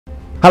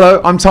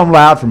Hello, I'm Tom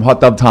Loud from Hot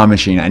Dub Time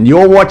Machine, and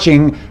you're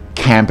watching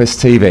Campus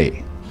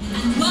TV.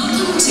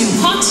 Welcome to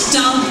Hot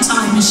Dub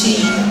Time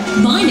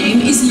Machine. My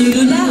name is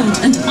Lulu Loud,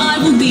 and I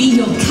will be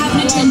your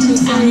cabinet attendant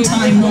and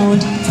Time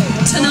Lord.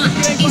 Tonight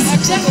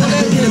is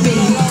definitely going to be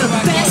the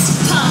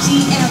best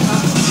party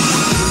ever.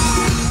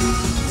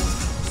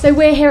 So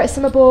we're here at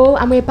Summer Ball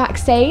and we're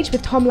backstage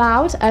with Tom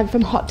Loud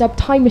from Hot Dub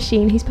Time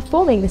Machine, who's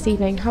performing this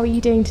evening. How are you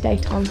doing today,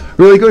 Tom?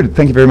 Really good.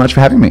 Thank you very much for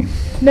having me.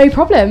 No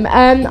problem.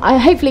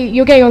 Hopefully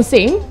you're going on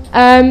soon,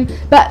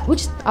 but we'll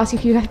just ask you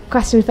a few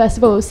questions first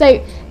of all.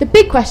 So the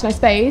big question, I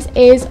suppose,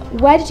 is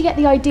where did you get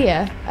the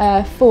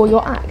idea for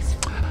your act?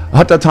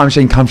 Hot Dub Time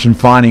Machine comes from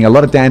finding a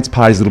lot of dance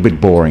parties a little bit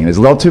boring. There's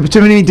a lot too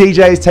many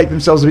DJs take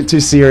themselves a bit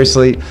too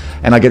seriously,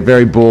 and I get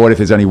very bored if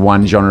there's only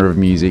one genre of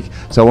music.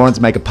 So I wanted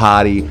to make a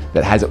party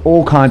that has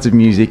all kinds of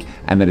music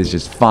and that is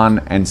just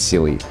fun and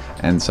silly.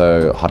 And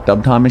so Hot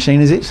Dub Time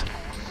Machine is it.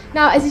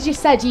 Now, as you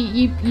just said,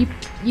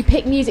 you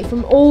pick music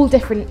from all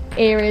different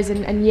eras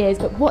and years,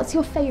 but what's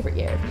your favourite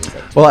year of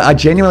music? Well, I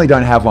genuinely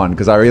don't have one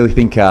because I really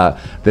think that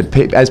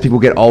as people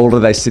get older,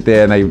 they sit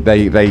there and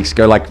they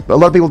go like, a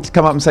lot of people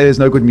come up and say there's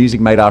no good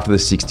music made after the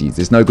 60s,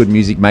 there's no good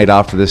music made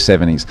after the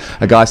 70s.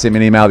 A guy sent me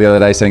an email the other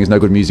day saying there's no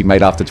good music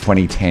made after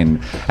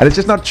 2010. And it's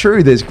just not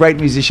true. There's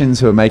great musicians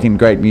who are making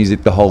great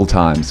music the whole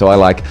time. So I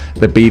like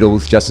the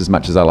Beatles just as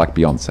much as I like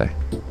Beyonce.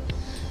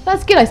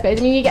 That's good, I suppose.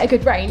 I mean, you get a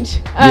good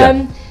range.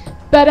 Yeah.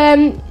 But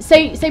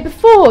so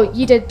before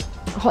you did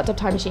Hot Dub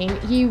Time Machine,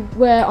 you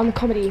were on the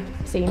comedy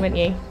scene, weren't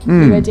you?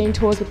 You were doing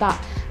tours with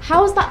that.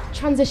 How's that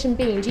transition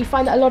been? Do you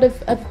find that a lot of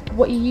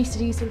what you used to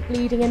do sort of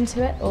bleeding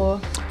into it, or?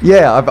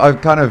 Yeah, I've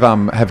kind of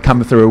have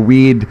come through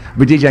been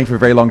DJing for a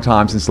very long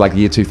time, since like the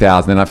year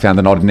 2000, and I found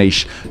an odd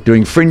niche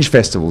doing fringe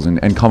festivals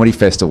and comedy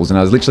festivals, and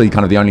I was literally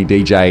kind of the only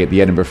DJ at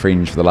the Edinburgh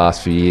Fringe for the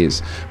last few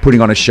years,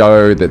 putting on a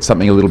show that's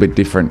something a little bit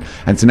different.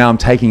 And so now I'm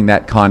taking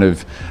that kind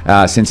of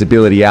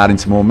sensibility out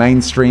into more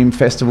mainstream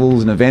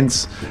festivals and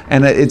events,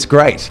 and it's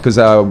great because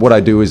what I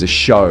do is a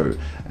show.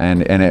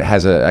 And it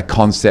has a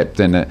concept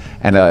and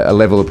a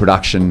level of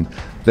production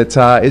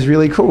that is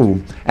really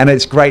cool. And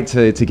it's great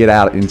to get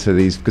out into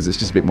these because it's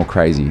just a bit more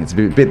crazy. It's a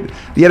bit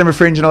the Edinburgh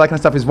Fringe and all that kind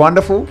of stuff is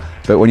wonderful,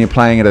 but when you're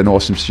playing at an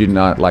awesome student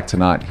night like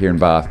tonight here in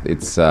Bath,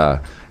 it's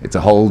a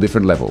whole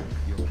different level.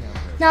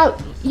 Now,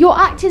 your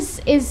act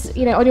is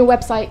on your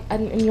website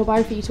and in your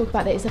biography you talk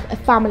about that it's a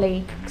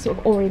family sort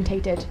of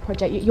orientated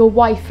project. Your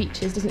wife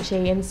features, doesn't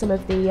she, in some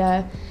of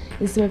the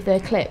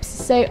clips.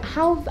 So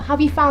how have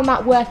you found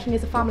that working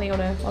as a family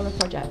on a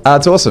project?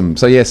 It's awesome.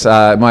 So yes,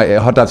 my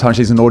Hot Dub Time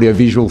Machine is an audio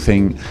visual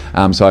thing,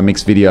 so I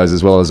mix videos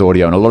as well as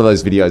audio, and a lot of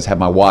those videos have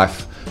my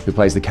wife, who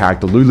plays the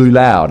character Lulu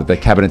Loud, the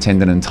cabinet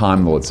attendant and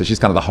Time Lord. So she's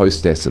kind of the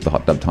hostess of the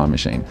Hot Dub Time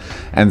Machine.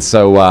 And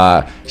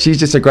so she's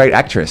just a great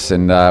actress.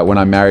 And when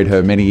I married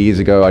her many years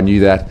ago, I knew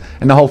that.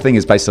 And the whole thing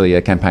is basically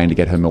a campaign to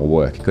get her more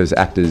work, because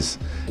actors,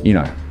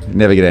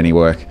 never get any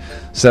work.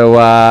 So,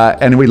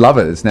 and we love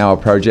it. It's now a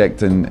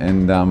project,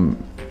 and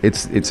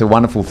it's a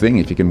wonderful thing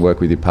if you can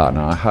work with your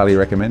partner. I highly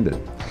recommend it.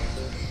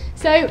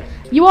 So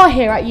you are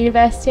here at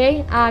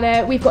university,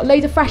 and we've got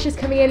loads of freshers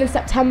coming in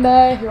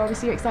September who are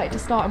obviously excited to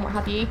start and what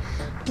have you.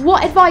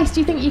 What advice do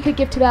you think you could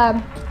give to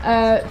them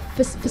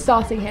for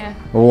starting here?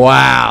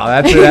 Wow,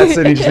 that's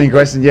an interesting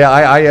question. Yeah,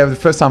 I the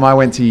first time I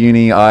went to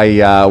uni,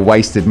 I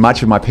wasted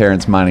much of my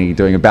parents' money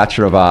doing a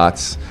Bachelor of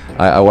Arts.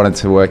 I wanted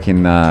to work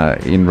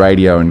in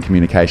radio and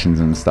communications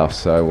and stuff.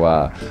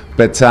 So,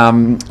 but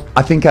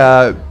I think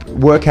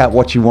work out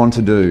what you want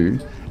to do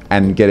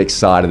and get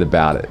excited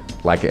about it,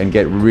 and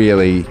get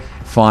really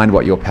find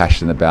what you're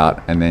passionate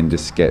about, and then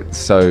just get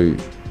so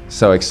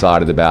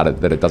excited about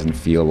it that it doesn't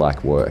feel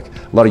like work.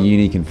 A lot of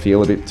uni can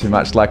feel a bit too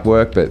much like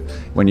work, but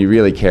when you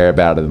really care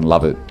about it and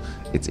love it,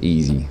 it's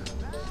easy.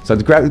 So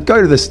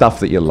go to the stuff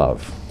that you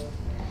love.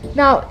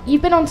 Now,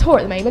 you've been on tour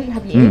at the moment,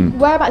 haven't you?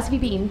 Whereabouts have you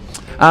been?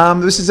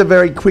 This is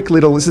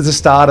the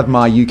start of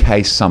my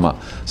UK summer.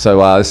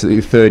 So this is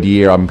the third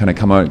year I'm going to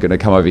come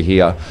over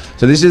here.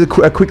 So this is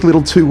a quick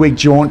little 2-week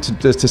jaunt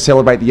to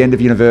celebrate the end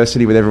of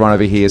university with everyone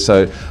over here.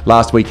 So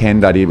last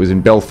weekend I was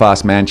in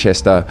Belfast,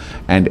 Manchester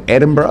and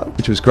Edinburgh,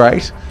 which was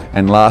great.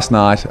 And last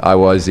night I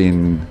was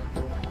in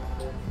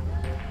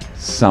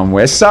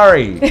somewhere,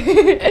 Surrey.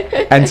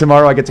 And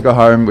tomorrow I get to go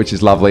home, which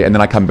is lovely, and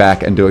then I come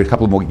back and do a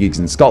couple more gigs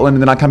in Scotland,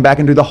 and then I come back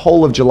and do the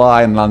whole of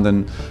July in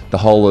London, the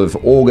whole of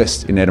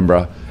August in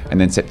Edinburgh,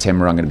 and then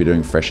September I'm going to be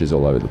doing freshers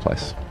all over the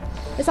place.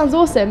 That sounds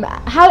awesome.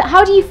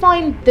 How do you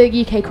find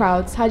the UK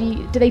crowds?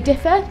 Do they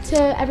differ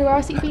to everywhere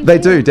else that you've been? They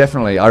do,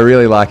 definitely. I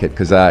really like it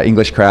because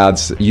English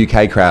crowds,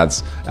 UK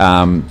crowds,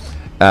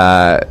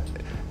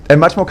 they're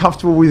much more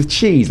comfortable with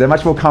cheese. They're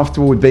much more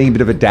comfortable with being a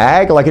bit of a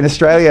dag. Like in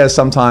Australia,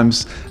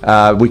 sometimes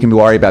we can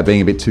worry about being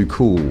a bit too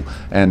cool.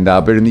 And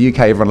but in the UK,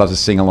 everyone loves to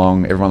sing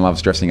along. Everyone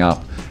loves dressing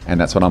up, and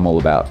that's what I'm all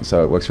about.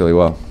 So it works really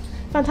well.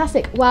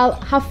 Fantastic. Well,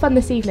 have fun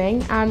this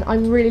evening, and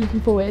I'm really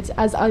looking forward,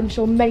 as I'm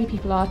sure many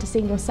people are, to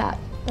seeing your set.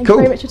 Thank you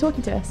very much for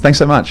talking to us. Thanks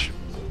so much.